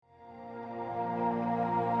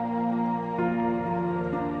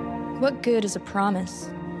What good is a promise?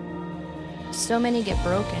 So many get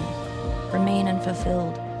broken, remain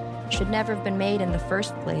unfulfilled, should never have been made in the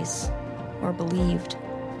first place, or believed.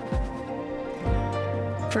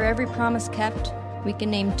 For every promise kept, we can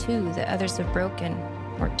name 2 that others have broken,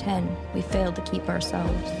 or 10 we failed to keep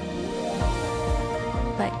ourselves.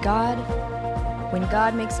 But God, when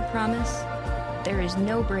God makes a promise, there is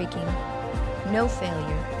no breaking, no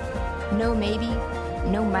failure, no maybe,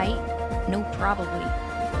 no might, no probably.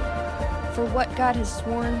 For what God has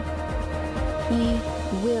sworn, He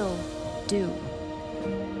will do.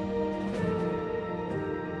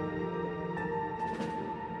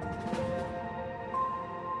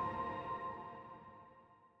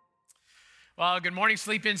 Well, good morning,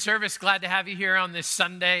 Sleep In service. Glad to have you here on this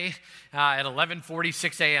Sunday at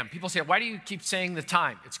 11:46 a.m. People say, why do you keep saying the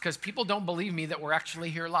time? It's because people don't believe me that we're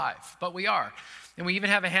actually here live, but we are. And we even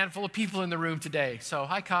have a handful of people in the room today. So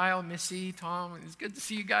hi, Kyle, Missy, Tom. It's good to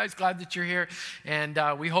see you guys. Glad that you're here. And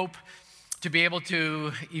we hope to be able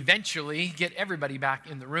to eventually get everybody back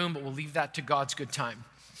in the room, but we'll leave that to God's good time.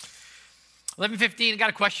 11:15, I got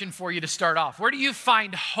a question for you to start off. Where do you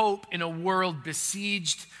find hope in a world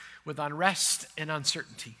besieged with unrest and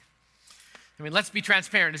uncertainty? I mean, let's be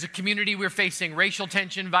transparent. As a community, we're facing racial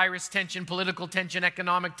tension, virus tension, political tension,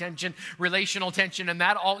 economic tension, relational tension, and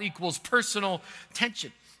that all equals personal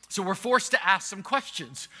tension. So we're forced to ask some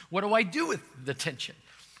questions. What do I do with the tension?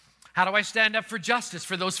 How do I stand up for justice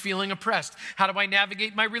for those feeling oppressed? How do I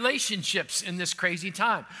navigate my relationships in this crazy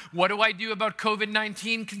time? What do I do about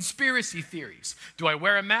COVID-19 conspiracy theories? Do I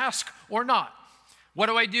wear a mask or not? What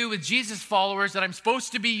do I do with Jesus followers that I'm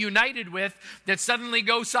supposed to be united with that suddenly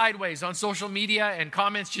go sideways on social media and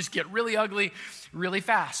comments just get really ugly really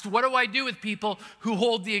fast? What do I do with people who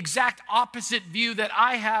hold the exact opposite view that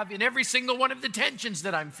I have in every single one of the tensions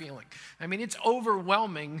that I'm feeling? I mean, it's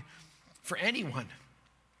overwhelming for anyone.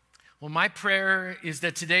 Well, my prayer is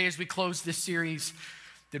that today as we close this series,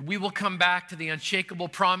 that we will come back to the unshakable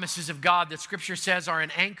promises of God that Scripture says are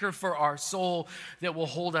an anchor for our soul that will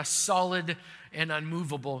hold us solid and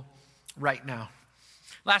unmovable right now.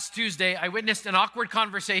 Last Tuesday, I witnessed an awkward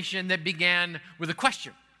conversation that began with a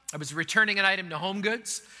question. I was returning an item to Home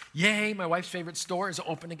Goods. Yay, my wife's favorite store is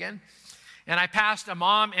open again. And I passed a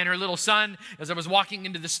mom and her little son as I was walking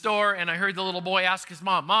into the store, and I heard the little boy ask his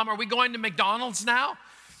mom, "Mom, are we going to McDonald's now?"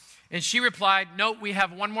 And she replied, "No, we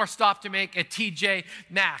have one more stop to make at TJ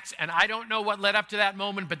Maxx." And I don't know what led up to that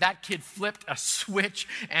moment, but that kid flipped a switch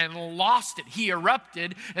and lost it. He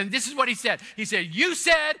erupted, and this is what he said. He said, "You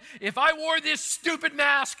said if I wore this stupid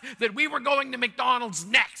mask that we were going to McDonald's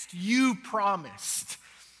next. You promised."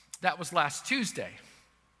 That was last Tuesday.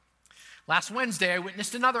 Last Wednesday, I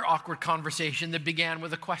witnessed another awkward conversation that began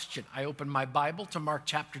with a question. I opened my Bible to Mark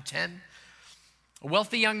chapter 10. A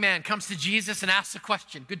wealthy young man comes to Jesus and asks a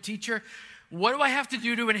question. "Good teacher, what do I have to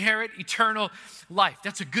do to inherit eternal life?"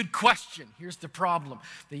 That's a good question. Here's the problem.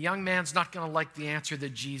 The young man's not going to like the answer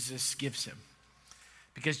that Jesus gives him.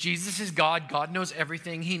 Because Jesus is God. God knows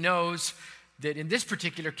everything. He knows that in this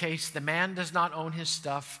particular case, the man does not own his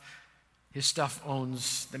stuff. His stuff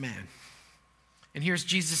owns the man. And here's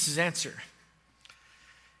Jesus' answer.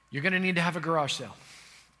 You're going to need to have a garage sale.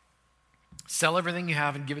 Sell everything you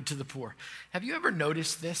have and give it to the poor. Have you ever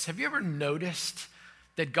noticed this? Have you ever noticed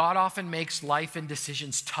that God often makes life and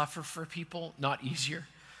decisions tougher for people, not easier?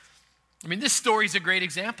 I mean, this story is a great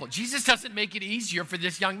example. Jesus doesn't make it easier for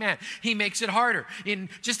this young man. He makes it harder. In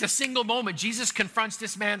just a single moment, Jesus confronts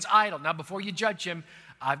this man's idol. Now, before you judge him,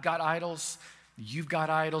 I've got idols. You've got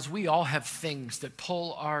idols. We all have things that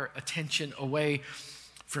pull our attention away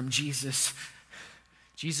from Jesus.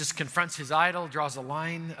 Jesus confronts his idol, draws a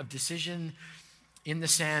line of decision in the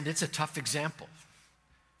sand. It's a tough example,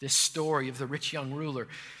 this story of the rich young ruler.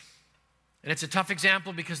 And it's a tough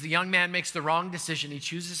example because the young man makes the wrong decision. He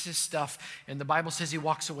chooses his stuff, and the Bible says he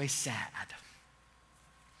walks away sad.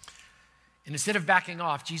 And instead of backing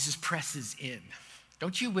off, Jesus presses in.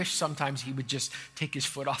 Don't you wish sometimes he would just take his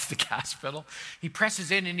foot off the gas pedal? He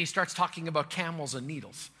presses in and he starts talking about camels and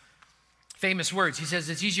needles. Famous words. He says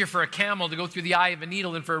it's easier for a camel to go through the eye of a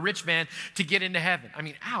needle than for a rich man to get into heaven. I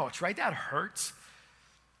mean, ouch, right? That hurts.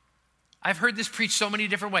 I've heard this preached so many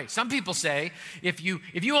different ways. Some people say if you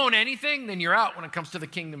own anything, then you're out when it comes to the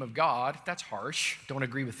kingdom of God. That's harsh. Don't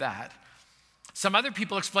agree with that. Some other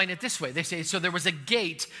people explain it this way. They say, so there was a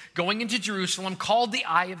gate going into Jerusalem called the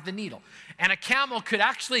Eye of the Needle. And a camel could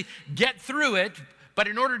actually get through it, but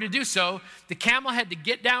in order to do so, the camel had to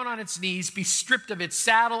get down on its knees, be stripped of its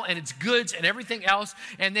saddle and its goods and everything else,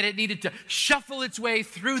 and then it needed to shuffle its way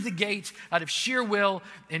through the gate out of sheer will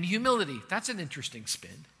and humility. That's an interesting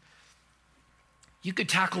spin. You could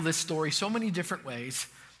tackle this story so many different ways.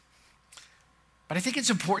 But I think it's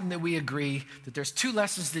important that we agree that there's two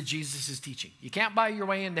lessons that Jesus is teaching. You can't buy your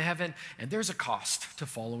way into heaven, and there's a cost to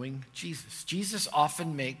following Jesus. Jesus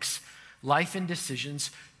often makes life and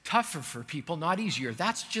decisions tougher for people, not easier.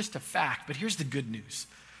 That's just a fact, but here's the good news.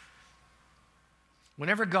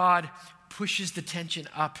 Whenever God pushes the tension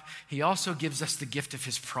up, he also gives us the gift of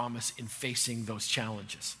his promise in facing those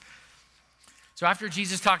challenges. So after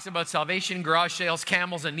Jesus talks about salvation, garage sales,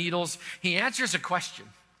 camels, and needles, he answers a question.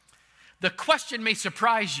 The question may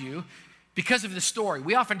surprise you because of the story.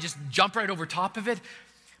 We often just jump right over top of it,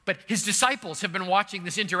 but his disciples have been watching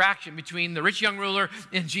this interaction between the rich young ruler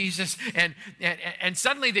and Jesus, and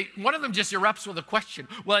suddenly one of them just erupts with a question.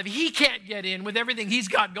 Well, if he can't get in with everything he's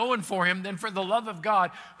got going for him, then for the love of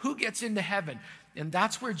God, who gets into heaven? And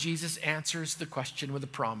that's where Jesus answers the question with a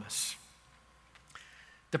promise.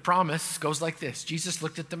 The promise goes like this. Jesus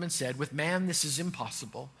looked at them and said, with man this is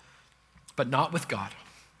impossible, but not with God.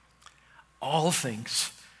 All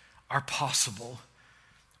things are possible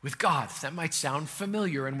with God. That might sound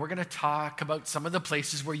familiar, and we're going to talk about some of the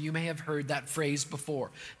places where you may have heard that phrase before.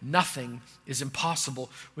 Nothing is impossible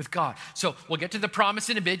with God. So we'll get to the promise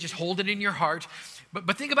in a bit. Just hold it in your heart.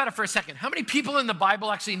 But think about it for a second. How many people in the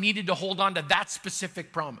Bible actually needed to hold on to that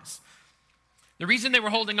specific promise? The reason they were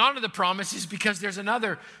holding on to the promise is because there's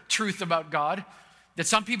another truth about God that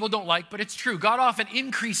some people don't like, but it's true. God often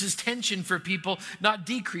increases tension for people, not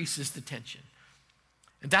decreases the tension.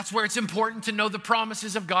 And that's where it's important to know the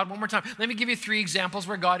promises of God one more time. Let me give you 3 examples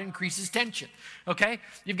where God increases tension, okay?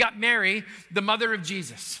 You've got Mary, the mother of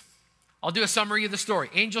Jesus. I'll do a summary of the story.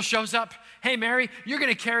 Angel shows up. Hey, Mary, you're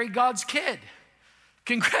going to carry God's kid.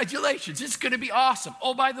 Congratulations. It's going to be awesome.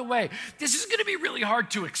 Oh, by the way, this is going to be really hard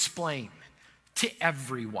to explain to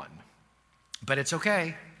everyone, but it's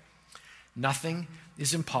okay. Nothing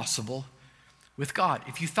is impossible with God.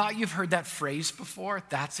 If you thought you've heard that phrase before,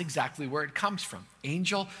 that's exactly where it comes from.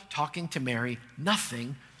 Angel talking to Mary,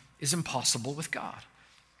 nothing is impossible with God.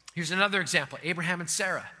 Here's another example, Abraham and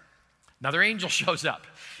Sarah. Another angel shows up.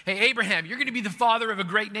 Hey, Abraham, you're going to be the father of a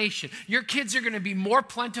great nation. Your kids are going to be more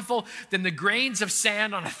plentiful than the grains of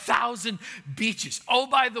sand on 1,000 beaches. Oh,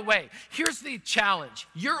 by the way, here's the challenge.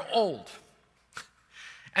 You're old.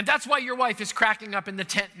 And that's why your wife is cracking up in the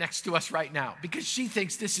tent next to us right now, because she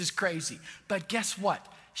thinks this is crazy. But guess what?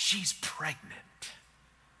 She's pregnant.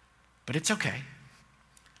 But it's okay.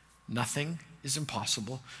 Nothing is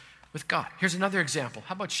impossible with God. Here's another example.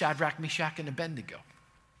 How about Shadrach, Meshach, and Abednego?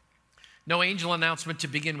 No angel announcement to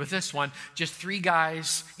begin with this one. Just 3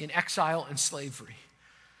 guys in exile and slavery.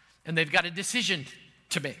 And they've got a decision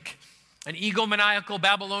to make. An egomaniacal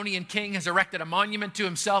Babylonian king has erected a monument to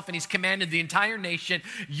himself, and he's commanded the entire nation,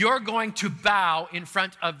 you're going to bow in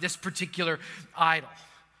front of this particular idol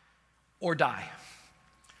or die.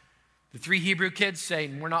 The 3 Hebrew kids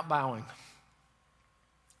say, we're not bowing.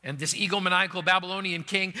 And this egomaniacal Babylonian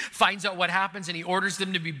king finds out what happens, and he orders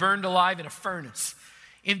them to be burned alive in a furnace.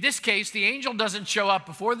 In this case, the angel doesn't show up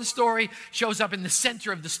before the story, shows up in the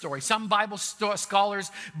center of the story. Some Bible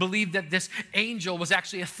scholars believe that this angel was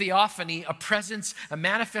actually a theophany, a presence, a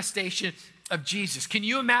manifestation of Jesus. Can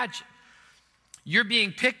you imagine? You're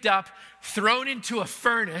being picked up, thrown into a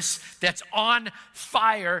furnace that's on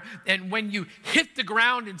fire, and when you hit the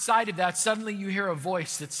ground inside of that, suddenly you hear a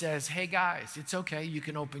voice that says, hey guys, it's okay, you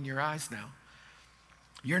can open your eyes now.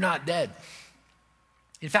 You're not dead.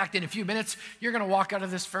 In fact, in a few minutes, you're going to walk out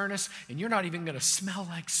of this furnace and you're not even going to smell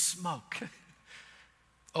like smoke.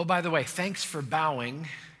 Oh, by the way, thanks for bowing,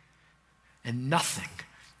 and nothing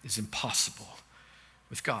is impossible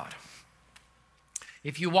with God.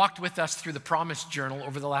 If you walked with us through the Promise Journal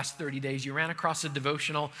over the last 30 days, you ran across a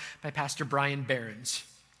devotional by Pastor Brian Behrens.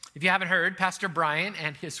 If you haven't heard, Pastor Brian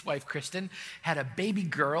and his wife, Kristen, had a baby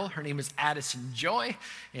girl. Her name is Addison Joy,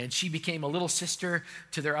 and she became a little sister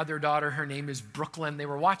to their other daughter. Her name is Brooklyn. They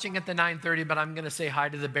were watching at the 9:30, but I'm going to say hi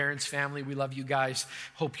to the Behrens family. We love you guys.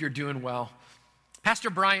 Hope you're doing well. Pastor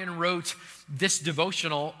Brian wrote this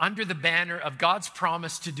devotional under the banner of God's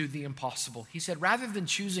promise to do the impossible. He said, rather than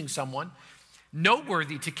choosing someone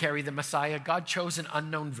noteworthy to carry the Messiah, God chose an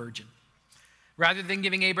unknown virgin. Rather than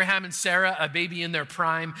giving Abraham and Sarah a baby in their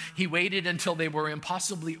prime, he waited until they were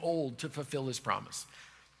impossibly old to fulfill his promise.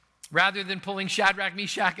 Rather than pulling Shadrach,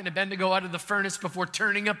 Meshach, and Abednego out of the furnace before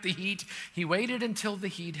turning up the heat, he waited until the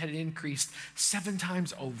heat had increased 7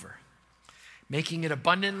 times over, making it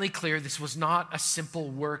abundantly clear this was not a simple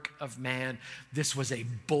work of man. This was a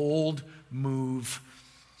bold move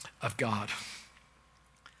of God.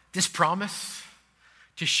 This promise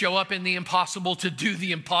to show up in the impossible, to do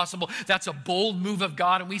the impossible, that's a bold move of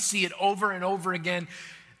God, and we see it over and over again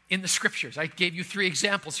in the scriptures. I gave you 3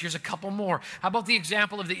 examples. Here's a couple more. How about the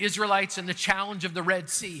example of the Israelites and the challenge of the Red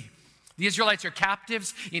Sea? The Israelites are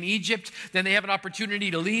captives in Egypt. Then they have an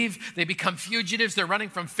opportunity to leave. They become fugitives. They're running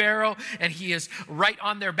from Pharaoh, and he is right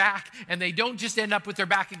on their back. And they don't just end up with their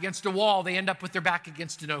back against a wall. They end up with their back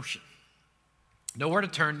against an ocean. Nowhere to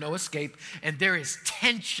turn, no escape, and there is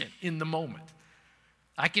tension in the moment.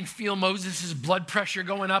 I can feel Moses' blood pressure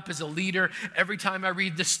going up as a leader every time I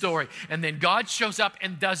read this story. And then God shows up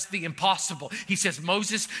and does the impossible. He says,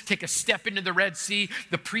 Moses, take a step into the Red Sea.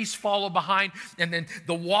 The priests follow behind. And then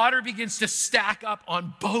the water begins to stack up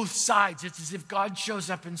on both sides. It's as if God shows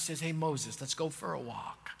up and says, hey, Moses, let's go for a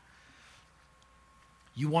walk.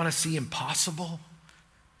 You want to see impossible?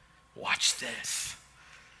 Watch this.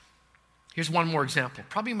 Here's one more example.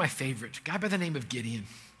 Probably my favorite. A guy by the name of Gideon.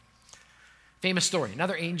 Famous story.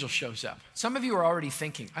 Another angel shows up. Some of you are already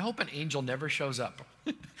thinking, I hope an angel never shows up.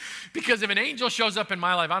 Because if an angel shows up in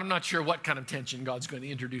my life, I'm not sure what kind of tension God's going to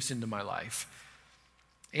introduce into my life.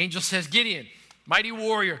 Angel says, Gideon, mighty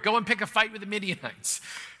warrior, go and pick a fight with the Midianites.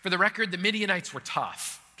 For the record, the Midianites were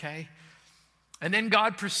tough, okay? And then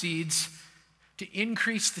God proceeds to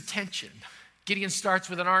increase the tension. Gideon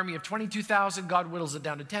starts with an army of 22,000. God whittles it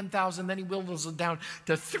down to 10,000. Then he whittles it down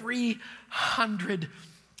to 300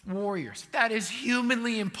 warriors. That is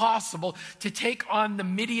humanly impossible to take on the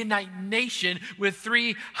Midianite nation with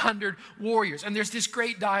 300 warriors. And there's this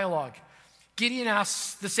great dialogue. Gideon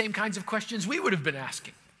asks the same kinds of questions we would have been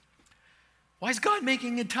asking. Why is God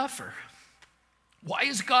making it tougher? Why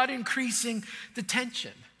is God increasing the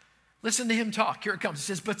tension? Listen to him talk. Here it comes. He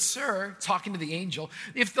says, but sir, talking to the angel,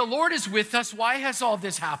 if the Lord is with us, why has all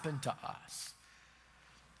this happened to us?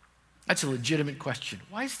 That's a legitimate question.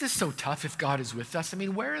 Why is this so tough if God is with us? I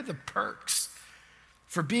mean, where are the perks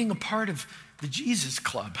for being a part of the Jesus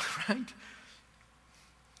Club, right?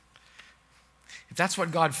 If that's what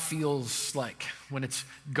God feels like when it's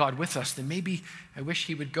God with us, then maybe I wish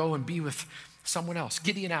he would go and be with someone else.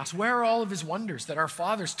 Gideon asked, where are all of his wonders that our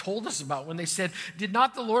fathers told us about when they said, did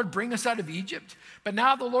not the Lord bring us out of Egypt? But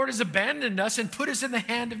now the Lord has abandoned us and put us in the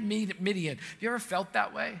hand of Midian. Have you ever felt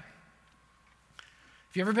that way?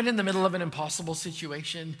 Have you ever been in the middle of an impossible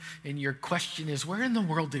situation and your question is, where in the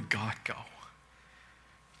world did God go?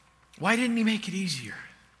 Why didn't he make it easier?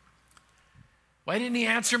 Why didn't he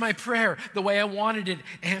answer my prayer the way I wanted it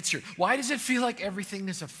answered? Why does it feel like everything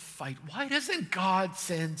is a fight? Why doesn't God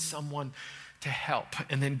send someone to help?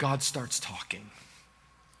 And then God starts talking.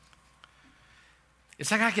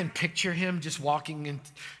 It's like I can picture him just walking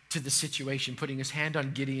into the situation, putting his hand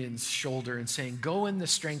on Gideon's shoulder and saying, go in the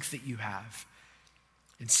strength that you have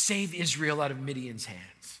and save Israel out of Midian's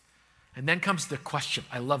hands. And then comes the question.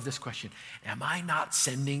 I love this question. Am I not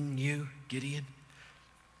sending you, Gideon?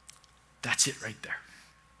 That's it right there.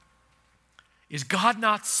 Is God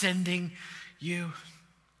not sending you?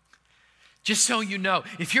 Just so you know,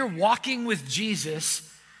 if you're walking with Jesus,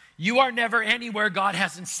 you are never anywhere God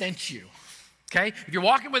hasn't sent you. Okay? If you're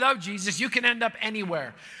walking without Jesus, you can end up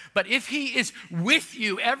anywhere. But if he is with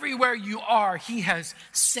you everywhere you are, he has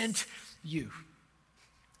sent you.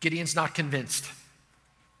 Gideon's not convinced.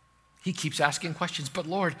 He keeps asking questions. But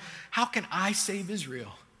Lord, how can I save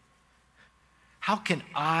Israel? How can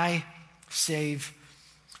I save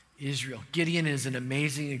Israel? Gideon is an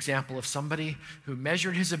amazing example of somebody who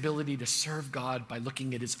measured his ability to serve God by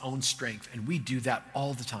looking at his own strength. And we do that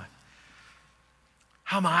all the time.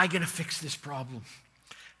 How am I going to fix this problem?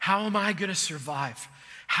 How am I going to survive?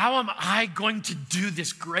 How am I going to do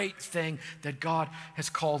this great thing that God has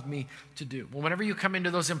called me to do? Well, whenever you come into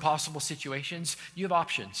those impossible situations, you have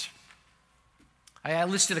options. I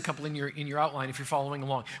listed a couple in your outline if you're following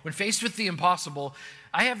along. When faced with the impossible,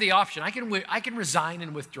 I have the option. I can resign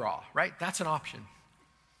and withdraw, right? That's an option.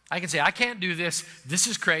 I can say, I can't do this. This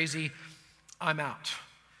is crazy. I'm out.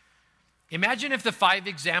 Imagine if the 5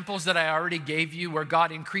 examples that I already gave you where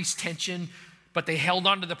God increased tension, but they held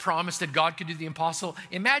on to the promise that God could do the impossible.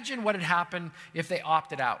 Imagine what had happened if they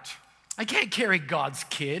opted out. I can't carry God's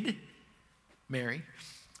kid, Mary.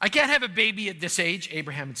 I can't have a baby at this age,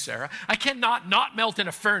 Abraham and Sarah. I cannot not melt in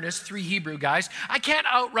a furnace, 3 Hebrew guys. I can't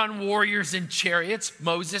outrun warriors in chariots,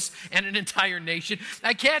 Moses, and an entire nation.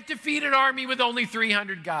 I can't defeat an army with only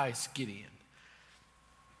 300 guys, Gideon.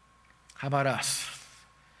 How about us?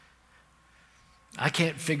 I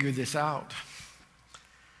can't figure this out.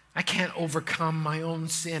 I can't overcome my own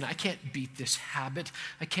sin. I can't beat this habit.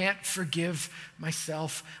 I can't forgive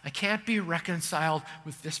myself. I can't be reconciled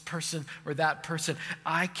with this person or that person.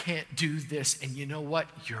 I can't do this. And you know what?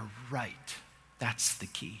 You're right. That's the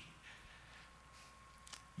key.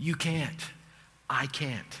 You can't. I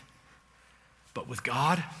can't. But with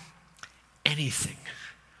God, anything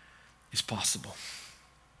is possible.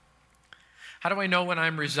 How do I know when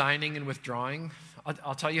I'm resigning and withdrawing?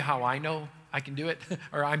 I'll tell you how I know I can do it,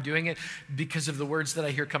 or I'm doing it, because of the words that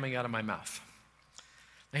I hear coming out of my mouth.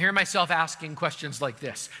 I hear myself asking questions like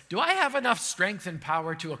this: do I have enough strength and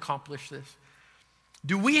power to accomplish this?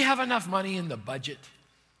 Do we have enough money in the budget?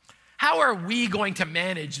 How are we going to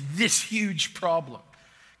manage this huge problem?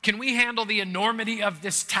 Can we handle the enormity of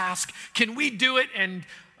this task? Can we do it? And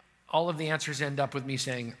all of the answers end up with me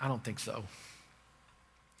saying, I don't think so.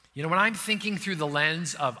 You know, when I'm thinking through the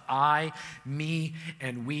lens of I, me,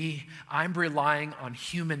 and we, I'm relying on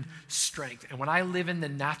human strength. And when I live in the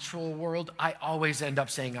natural world, I always end up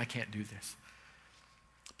saying, I can't do this.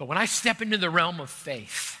 But when I step into the realm of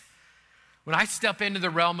faith,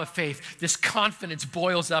 this confidence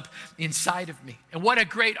boils up inside of me. And what a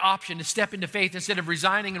great option to step into faith instead of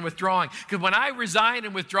resigning and withdrawing. Because when I resign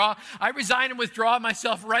and withdraw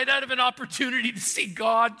myself right out of an opportunity to see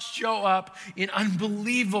God show up in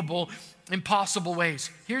unbelievable, impossible ways.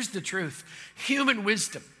 Here's the truth. Human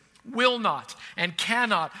wisdom will not and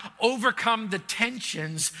cannot overcome the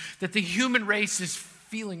tensions that the human race is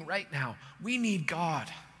feeling right now. We need God.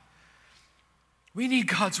 We need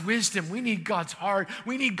God's wisdom. We need God's heart.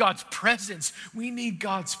 We need God's presence. We need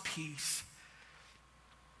God's peace.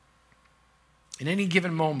 In any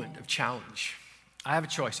given moment of challenge, I have a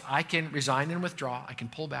choice. I can resign and withdraw. I can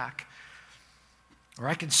pull back. Or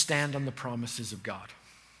I can stand on the promises of God.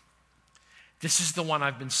 This is the one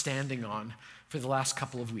I've been standing on for the last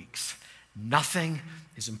couple of weeks. Nothing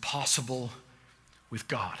is impossible with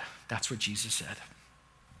God. That's what Jesus said.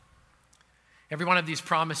 Every one of these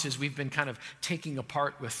promises we've been kind of taking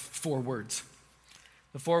apart with 4 words.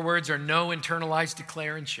 The 4 words are know, internalize,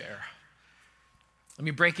 declare, and share. Let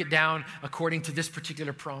me break it down according to this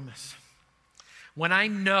particular promise. When I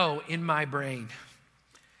know in my brain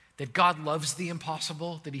that God loves the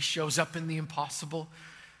impossible, that he shows up in the impossible,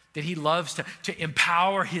 that he loves to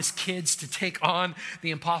empower his kids to take on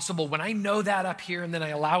the impossible, when I know that up here and then I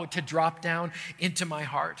allow it to drop down into my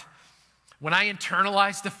heart, when I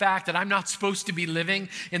internalize the fact that I'm not supposed to be living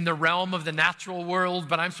in the realm of the natural world,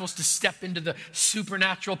 but I'm supposed to step into the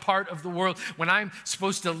supernatural part of the world, when I'm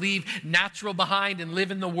supposed to leave natural behind and live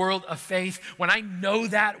in the world of faith, when I know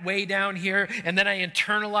that way down here and then I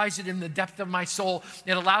internalize it in the depth of my soul,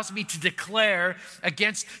 it allows me to declare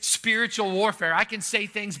against spiritual warfare. I can say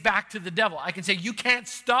things back to the devil. I can say, you can't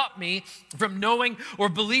stop me from knowing or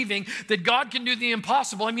believing that God can do the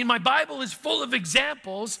impossible. I mean, my Bible is full of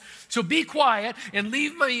examples, so be quiet and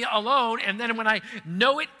leave me alone. And then when I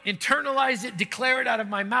know it, internalize it, declare it out of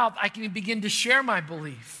my mouth, I can begin to share my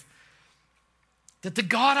belief that the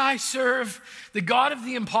God I serve, the God of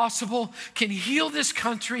the impossible, can heal this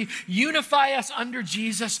country, unify us under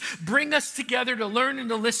Jesus, bring us together to learn and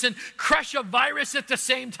to listen, crush a virus at the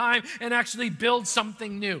same time, and actually build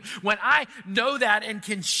something new. When I know that and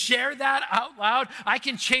can share that out loud, I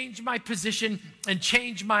can change my position and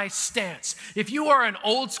change my stance. If you are an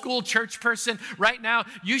old school church person right now,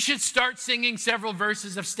 you should start singing several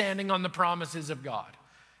verses of Standing on the Promises of God.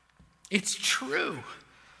 It's true.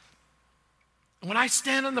 When I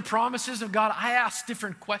stand on the promises of God, I ask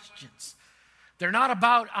different questions. They're not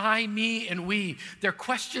about I, me, and we. They're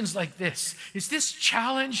questions like this. Is this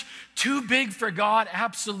challenge too big for God?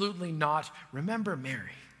 Absolutely not. Remember Mary.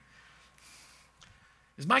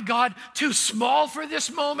 Is my God too small for this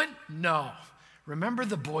moment? No. Remember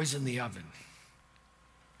the boys in the oven.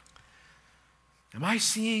 Am I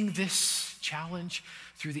seeing this challenge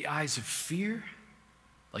through the eyes of fear,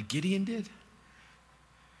 like Gideon did?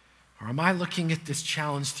 Or am I looking at this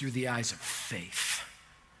challenge through the eyes of faith?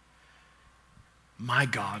 My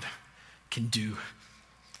God can do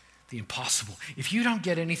the impossible. If you don't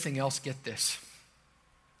get anything else, get this.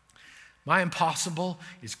 My impossible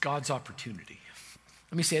is God's opportunity.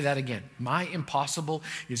 Let me say that again. My impossible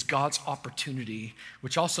is God's opportunity,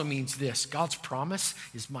 which also means this: God's promise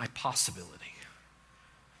is my possibility.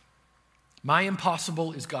 My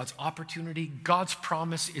impossible is God's opportunity. God's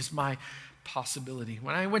promise is my possibility.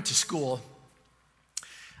 When I went to school,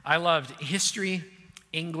 I loved history,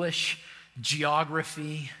 English,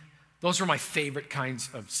 geography. Those were my favorite kinds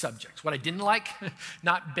of subjects. What I didn't like,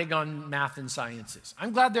 not big on math and sciences.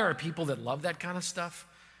 I'm glad there are people that love that kind of stuff.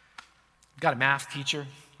 Got a math teacher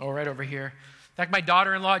right over here. In fact, my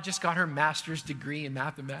daughter-in-law just got her master's degree in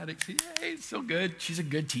mathematics. Yay, so good. She's a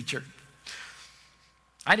good teacher.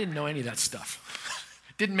 I didn't know any of that stuff.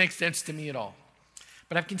 Didn't make sense to me at all.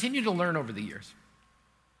 But I've continued to learn over the years.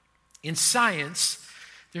 In science,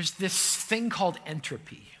 there's this thing called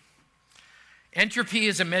entropy. Entropy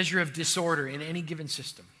is a measure of disorder in any given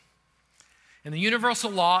system. And the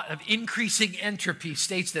universal law of increasing entropy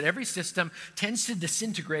states that every system tends to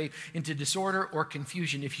disintegrate into disorder or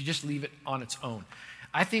confusion if you just leave it on its own.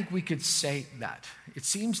 I think we could say that. It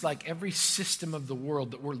seems like every system of the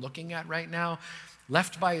world that we're looking at right now,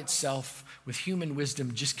 left by itself with human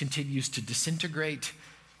wisdom, just continues to disintegrate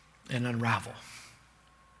and unravel.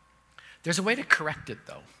 There's a way to correct it,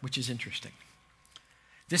 though, which is interesting.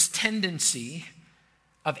 This tendency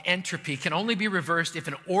of entropy can only be reversed if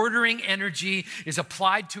an ordering energy is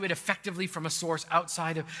applied to it effectively from a source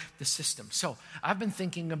outside of the system. So I've been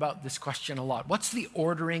thinking about this question a lot. What's the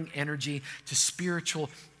ordering energy to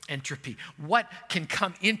spiritual entropy? What can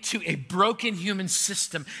come into a broken human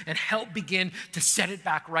system and help begin to set it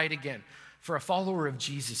back right again? For a follower of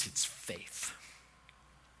Jesus, it's faith.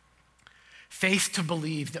 Faith to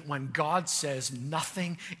believe that when God says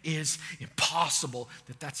nothing is impossible,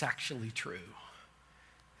 that that's actually true.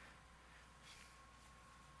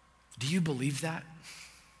 Do you believe that?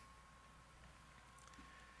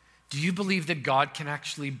 Do you believe that God can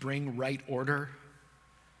actually bring right order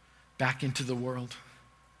back into the world?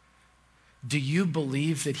 Do you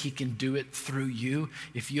believe that he can do it through you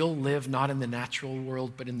if you'll live not in the natural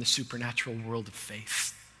world, but in the supernatural world of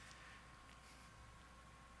faith?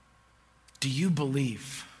 Do you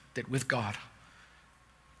believe that with God,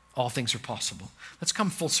 all things are possible? Let's come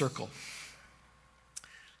full circle.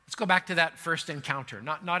 Let's go back to that first encounter,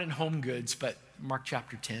 not in Home Goods, but Mark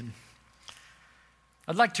chapter 10.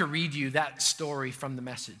 I'd like to read you that story from the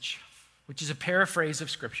Message, which is a paraphrase of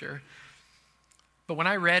Scripture. But when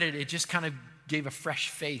I read it, it just kind of gave a fresh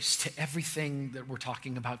face to everything that we're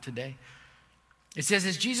talking about today. It says,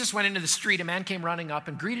 as Jesus went into the street, a man came running up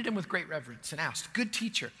and greeted him with great reverence and asked, "Good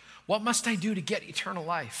teacher, what must I do to get eternal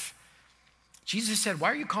life?" Jesus said,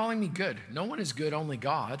 "Why are you calling me good? No one is good, only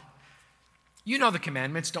God. You know the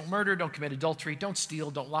commandments: don't murder, don't commit adultery, don't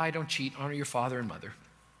steal, don't lie, don't cheat, honor your father and mother."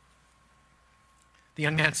 The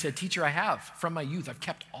young man said, "Teacher, I have. From my youth, I've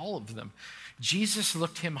kept all of them." Jesus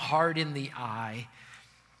looked him hard in the eye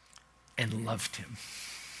and loved him.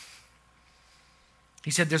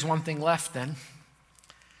 He said, "There's one thing left then.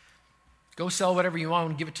 Go sell whatever you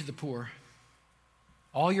own, give it to the poor.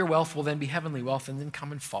 All your wealth will then be heavenly wealth, and then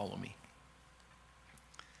come and follow me."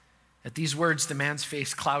 At these words, the man's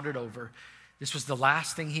face clouded over. This was the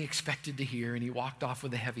last thing he expected to hear, and he walked off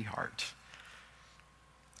with a heavy heart.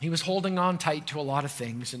 He was holding on tight to a lot of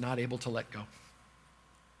things and not able to let go.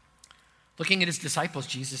 Looking at his disciples,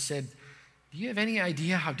 Jesus said, "Do you have any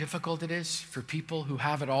idea how difficult it is for people who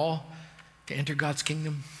have it all to enter God's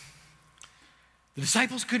kingdom?" The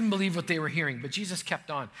disciples couldn't believe what they were hearing, but Jesus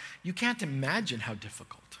kept on. "You can't imagine how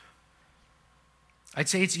difficult. I'd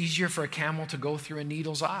say it's easier for a camel to go through a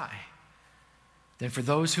needle's eye than for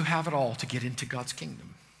those who have it all to get into God's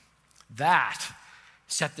kingdom." That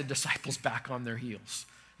set the disciples back on their heels.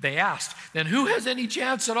 They asked, "Then who has any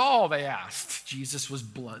chance at all?" they asked. Jesus was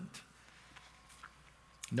blunt.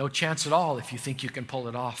 No chance at all if you think you can pull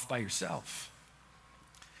it off by yourself.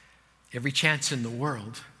 Every chance in the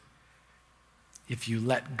world if you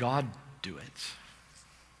let God do it.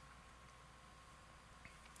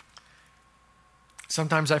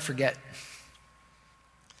 Sometimes I forget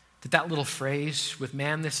that little phrase, with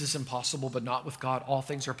man this is impossible, but not with God, all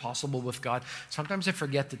things are possible with God. Sometimes I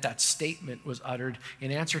forget that statement was uttered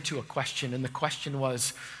in answer to a question, and the question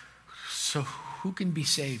was, so who can be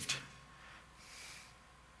saved?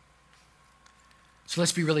 So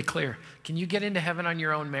let's be really clear. Can you get into heaven on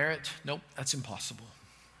your own merit? Nope, that's impossible.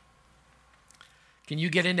 Can you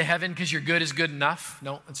get into heaven because your good is good enough?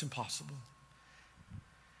 No, that's impossible.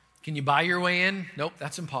 Can you buy your way in? Nope,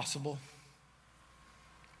 that's impossible.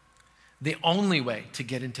 The only way to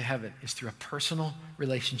get into heaven is through a personal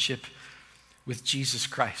relationship with Jesus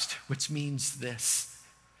Christ, which means this: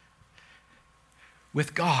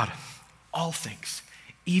 with God, all things,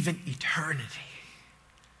 even eternity,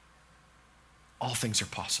 all things are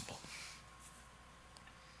possible.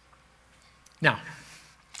 Now,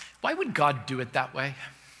 why would God do it that way?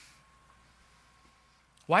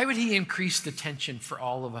 Why would he increase the tension for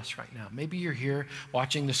all of us right now? Maybe you're here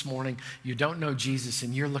watching this morning, you don't know Jesus,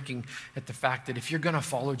 and you're looking at the fact that if you're going to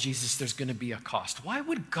follow Jesus, there's going to be a cost. Why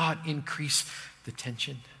would God increase the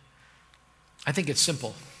tension? I think it's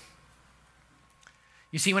simple.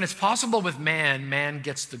 You see, when it's possible with man, man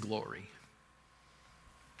gets the glory.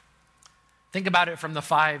 Think about it from the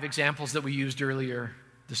 5 examples that we used earlier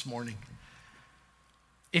this morning.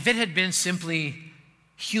 If it had been simply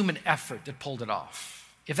human effort that pulled it off,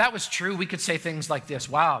 if that was true, we could say things like this: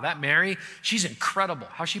 wow, that Mary, she's incredible.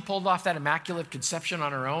 How she pulled off that immaculate conception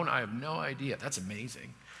on her own, I have no idea. That's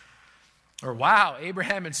amazing. Or wow,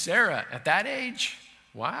 Abraham and Sarah at that age,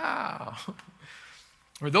 wow.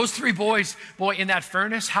 Or those three boys, boy, in that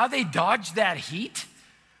furnace, how they dodged that heat,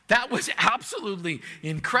 that was absolutely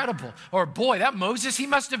incredible. Or boy, that Moses, he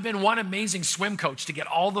must have been one amazing swim coach to get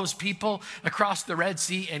all those people across the Red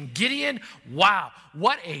Sea. And Gideon, wow,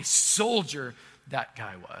 what a soldier that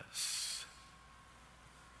guy was.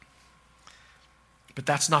 But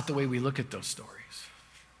that's not the way we look at those stories.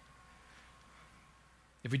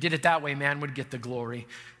 If we did it that way, man would get the glory.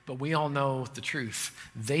 But we all know the truth.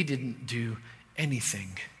 They didn't do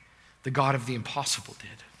anything. The God of the impossible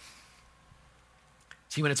did.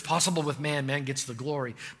 See, when it's possible with man, man gets the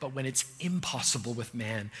glory. But when it's impossible with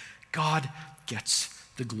man, God gets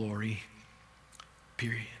the glory,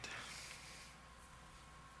 period.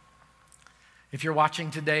 If you're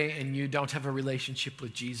watching today and you don't have a relationship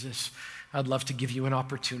with Jesus, I'd love to give you an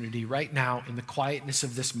opportunity right now in the quietness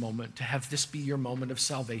of this moment to have this be your moment of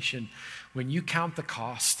salvation when you count the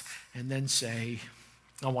cost and then say,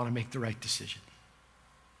 I want to make the right decision.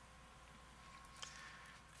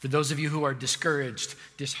 For those of you who are discouraged,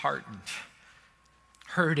 disheartened,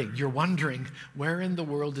 hurting, you're wondering, where in the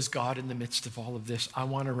world is God in the midst of all of this? I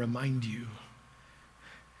want to remind you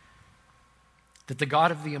that the God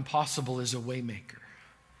of the impossible is a waymaker,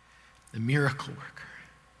 a miracle worker,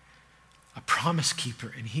 a promise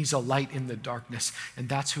keeper, and he's a light in the darkness. And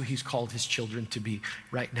that's who he's called his children to be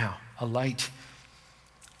right now, a light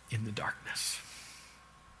in the darkness.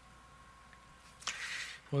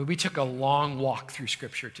 Well, we took a long walk through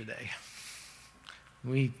Scripture today.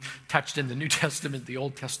 We touched in the New Testament, the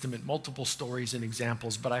Old Testament, multiple stories and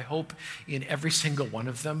examples, but I hope in every single one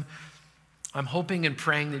of them, I'm hoping and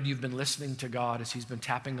praying that you've been listening to God as he's been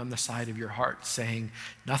tapping on the side of your heart, saying,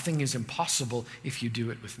 nothing is impossible if you do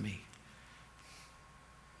it with me.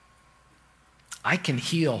 I can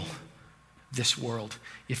heal this world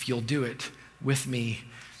if you'll do it with me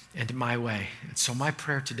and my way. And so my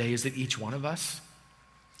prayer today is that each one of us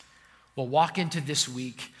will walk into this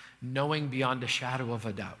week knowing beyond a shadow of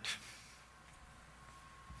a doubt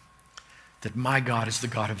that my God is the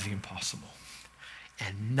God of the impossible,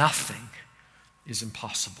 and nothing is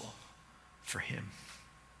impossible for him.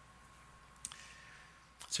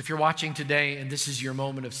 So if you're watching today and this is your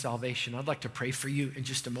moment of salvation, I'd like to pray for you in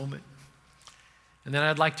just a moment. And then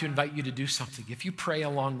I'd like to invite you to do something. If you pray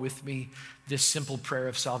along with me this simple prayer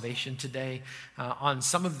of salvation today, on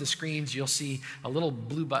some of the screens you'll see a little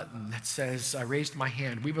blue button that says, I raised my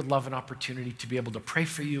hand. We would love an opportunity to be able to pray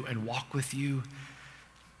for you and walk with you.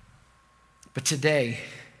 But today,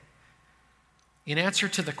 in answer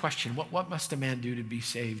to the question, what must a man do to be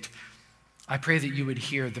saved? I pray that you would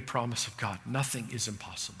hear the promise of God. Nothing is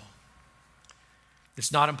impossible.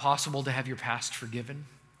 It's not impossible to have your past forgiven.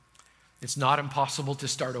 It's not impossible to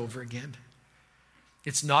start over again.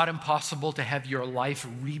 It's not impossible to have your life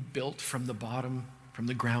rebuilt from the bottom, from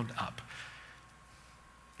the ground up.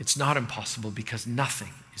 It's not impossible because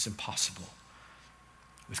nothing is impossible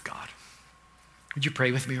with God. Would you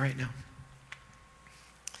pray with me right now?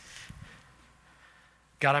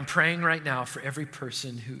 God, I'm praying right now for every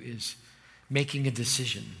person who is making a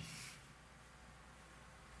decision.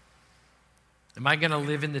 Am I going to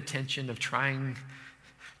live in the tension of trying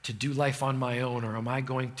to do life on my own, or am I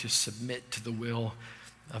going to submit to the will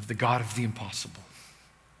of the God of the impossible?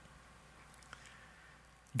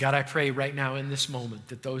 God, I pray right now in this moment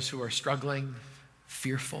that those who are struggling,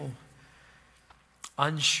 fearful,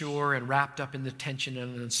 unsure, and wrapped up in the tension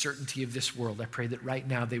and uncertainty of this world, I pray that right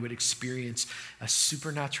now they would experience a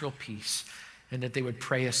supernatural peace and that they would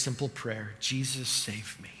pray a simple prayer: Jesus,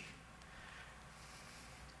 save me.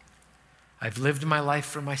 I've lived my life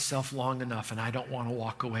for myself long enough, and I don't want to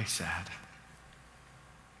walk away sad.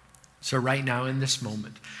 So right now in this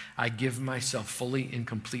moment, I give myself fully and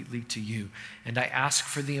completely to you, and I ask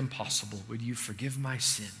for the impossible. Would you forgive my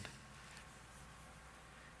sin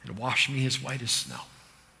and wash me as white as snow?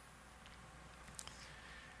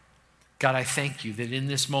 God, I thank you that in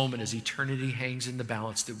this moment, as eternity hangs in the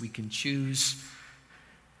balance, that we can choose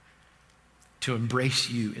to embrace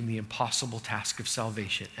you in the impossible task of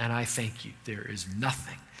salvation. And I thank you, there is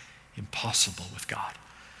nothing impossible with God.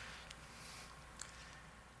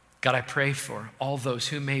 God, I pray for all those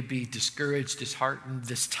who may be discouraged, disheartened.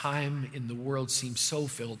 This time in the world seems so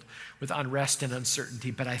filled with unrest and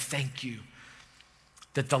uncertainty, but I thank you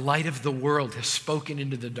that the light of the world has spoken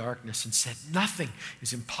into the darkness and said, nothing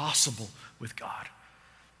is impossible with God.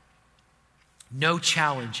 No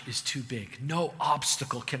challenge is too big. No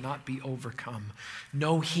obstacle cannot be overcome.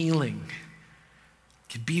 No healing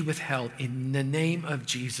can be withheld. In the name of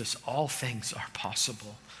Jesus, all things are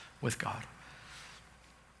possible with God.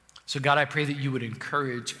 So God, I pray that you would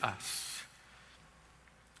encourage us.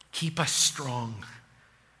 Keep us strong.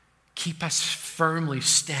 Keep us firmly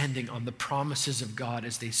standing on the promises of God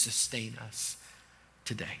as they sustain us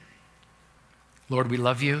today. Lord, we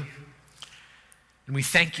love you. And we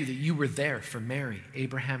thank you that you were there for Mary,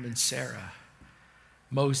 Abraham and Sarah,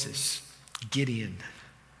 Moses, Gideon.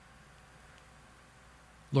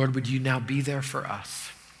 Lord, would you now be there for us?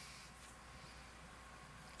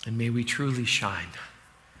 And may we truly shine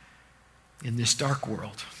in this dark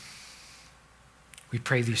world. We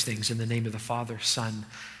pray these things in the name of the Father, Son,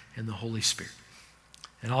 and the Holy Spirit.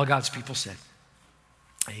 And all God's people said,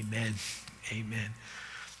 amen, amen.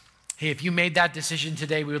 Hey, if you made that decision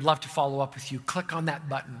today, we would love to follow up with you. Click on that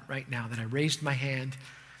button right now that I raised my hand.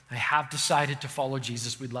 I have decided to follow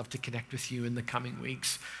Jesus. We'd love to connect with you in the coming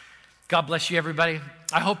weeks. God bless you, everybody.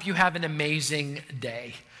 I hope you have an amazing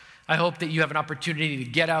day. I hope that you have an opportunity to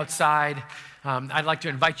get outside. I'd like to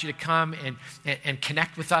invite you to come and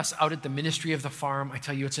connect with us out at the Ministry of the Farm. I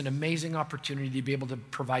tell you, it's an amazing opportunity to be able to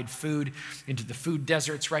provide food into the food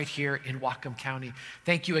deserts right here in Whatcom County.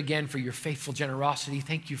 Thank you again for your faithful generosity.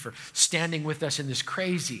 Thank you for standing with us in this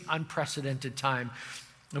crazy, unprecedented time.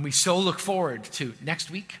 And we so look forward to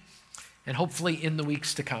next week and hopefully in the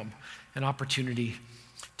weeks to come, an opportunity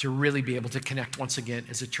to really be able to connect once again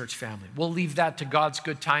as a church family. We'll leave that to God's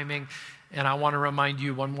good timing. And I want to remind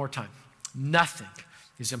you one more time, nothing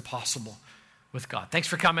is impossible with God. Thanks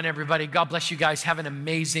for coming, everybody. God bless you guys. Have an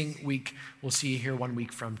amazing week. We'll see you here 1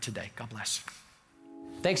 week from today. God bless.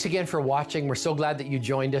 Thanks again for watching. We're so glad that you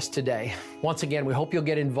joined us today. Once again, we hope you'll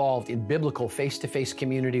get involved in biblical face-to-face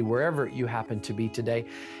community wherever you happen to be today.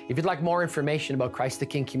 If you'd like more information about Christ the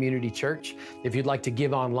King Community Church, if you'd like to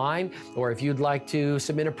give online, or if you'd like to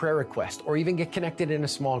submit a prayer request, or even get connected in a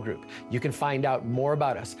small group, you can find out more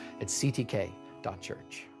about us at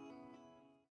ctk.church.